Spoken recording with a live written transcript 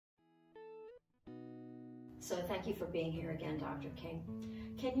So thank you for being here again, Dr. King.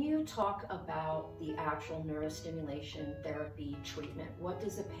 Can you talk about the actual neurostimulation therapy treatment? What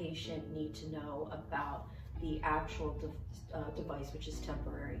does a patient need to know about the actual device, which is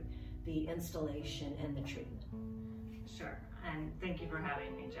temporary, the installation and the treatment? Sure, and thank you for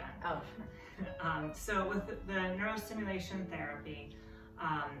having me, Jen. Oh. So with the neurostimulation therapy,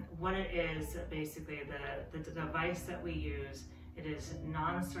 what it is, basically the device that we use, it is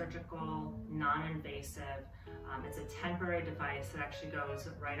non-surgical, non-invasive. It's a temporary device that actually goes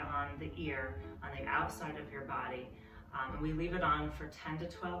right on the ear, on the outside of your body. And we leave it on for 10 to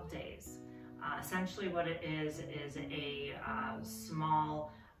 12 days. Essentially what it is a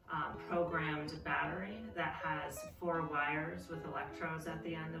small programmed battery that has 4 wires with electrodes at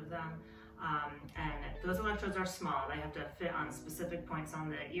the end of them. And those electrodes are small. They have to fit on specific points on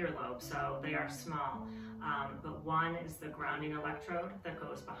the earlobe, so they are small. But one is the grounding electrode that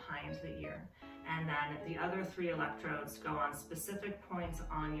goes behind the ear. And then the other 3 electrodes go on specific points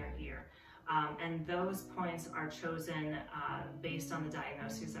on your ear. And those points are chosen based on the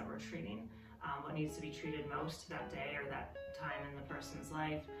diagnoses that we're treating, what needs to be treated most that day or that time in the person's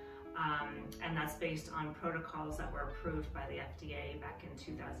life. And that's based on protocols that were approved by the FDA back in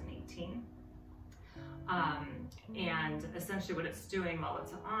 2018. And essentially what it's doing while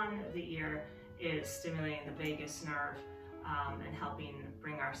it's on the ear is stimulating the vagus nerve and helping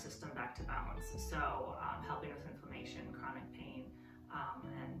bring our system back to balance. So helping with inflammation, chronic pain,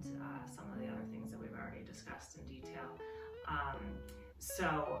 and some of the other things that we've already discussed in detail.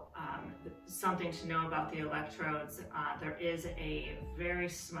 Something to know about the electrodes, there is a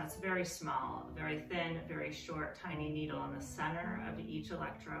it's very small, very thin, very short, tiny needle in the center of each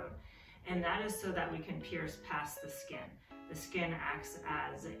electrode. And that is so that we can pierce past the skin. The skin acts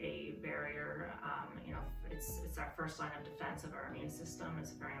as a barrier. It's our first line of defense of our immune system.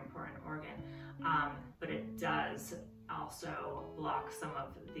 It's a very important organ, but it does also block some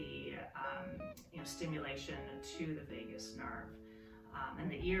of the stimulation to the vagus nerve. And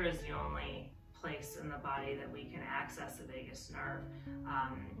the ear is the only place in the body that we can access the vagus nerve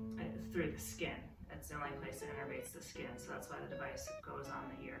through the skin. It's the only place that innervates the skin, so that's why the device goes on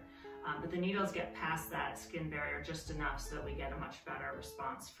the ear. But the needles get past that skin barrier just enough so that we get a much better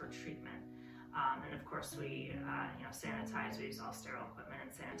response for treatment. And of course we sanitize, we use all sterile equipment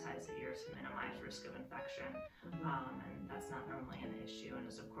and sanitize the ear to minimize risk of infection. And that's not normally an issue and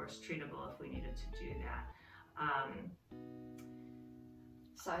is of course treatable if we needed to do that.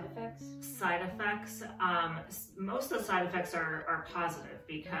 Side effects? Side effects. Most of the side effects are positive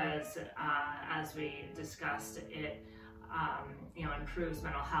because, as we discussed, it improves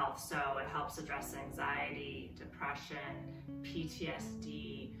mental health. So it helps address anxiety, depression,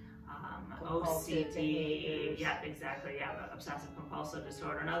 PTSD, OCD. Yeah, exactly. Yeah, obsessive compulsive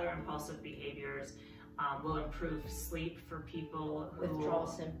disorder and other impulsive behaviors. Will improve sleep for people who withdrawal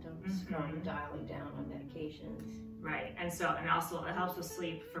symptoms from dialing down on medications. Right, and also it helps with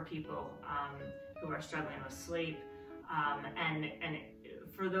sleep for people who are struggling with sleep, and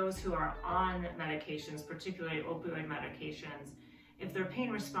for those who are on medications, particularly opioid medications, if their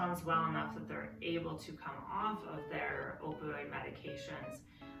pain responds well enough that they're able to come off of their opioid medications.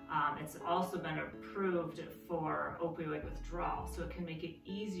 It's also been approved for opioid withdrawal, so it can make it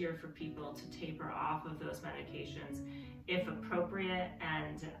easier for people to taper off of those medications if appropriate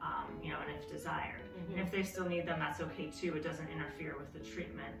and if desired. And if they still need them, that's okay too. It doesn't interfere with the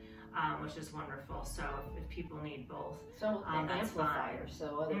treatment, which is wonderful. So if people need both, so an that's amplifier, fine.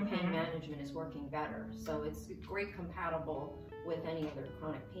 So other pain management is working better. So it's great compatible with any other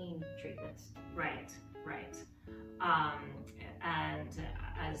chronic pain treatments. Right. And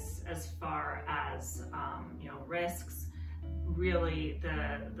as far as risks, really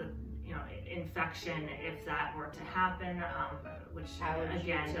the infection, if that were to happen, which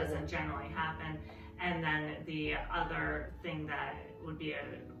again doesn't generally happen, and then the other thing that would be a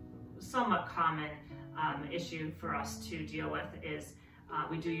somewhat common issue for us to deal with is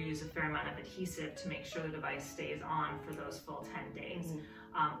we do use a fair amount of adhesive to make sure the device stays on for those full 10 days.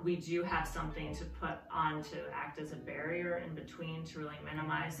 We do have something to put on to act as a barrier in between to really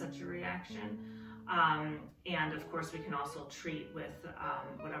minimize such a reaction. And of course we can also treat with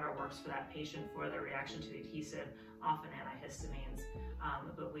whatever works for that patient for the reaction to the adhesive, often antihistamines.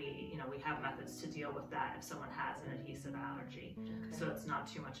 But we have methods to deal with that if someone has an adhesive allergy. So it's not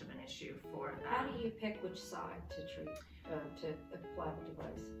too much of an issue for them. How do you pick which side to treat, to apply the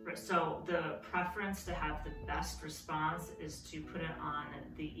device? So the preference to have the best response is to put it on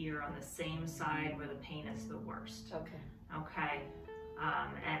the ear on the same side where the pain is the worst. Okay.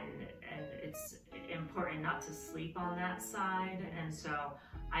 And it's important not to sleep on that side, and so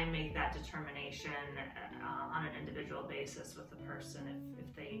I make that determination on an individual basis with the person.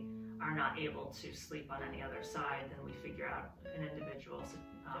 If they are not able to sleep on any other side, then we figure out an individual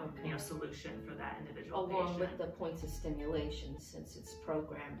solution for that individual Along patient. with the points of stimulation, since it's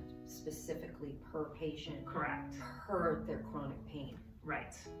programmed specifically per patient. Correct. Per their chronic pain.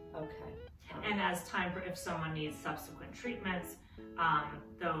 Right. Okay. And as time, if someone needs subsequent treatments,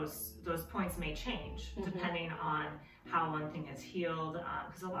 those points may change depending on how one thing has healed.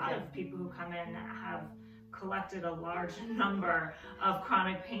 Because a lot of people who come in have collected a large number of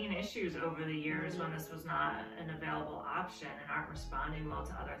chronic pain issues over the years when this was not an available option, and aren't responding well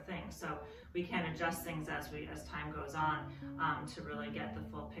to other things. So we can adjust things as time goes on to really get the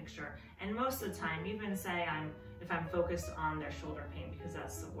full picture. And most of the time, even say if I'm focused on their shoulder pain, because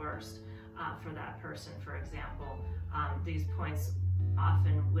that's the worst for that person, for example, these points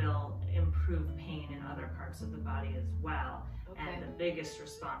often will improve pain in other parts of the body as well. Okay. And the biggest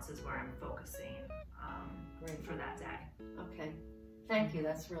response is where I'm focusing for that day. Okay. Thank you.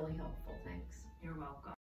 That's really helpful. Thanks. You're welcome.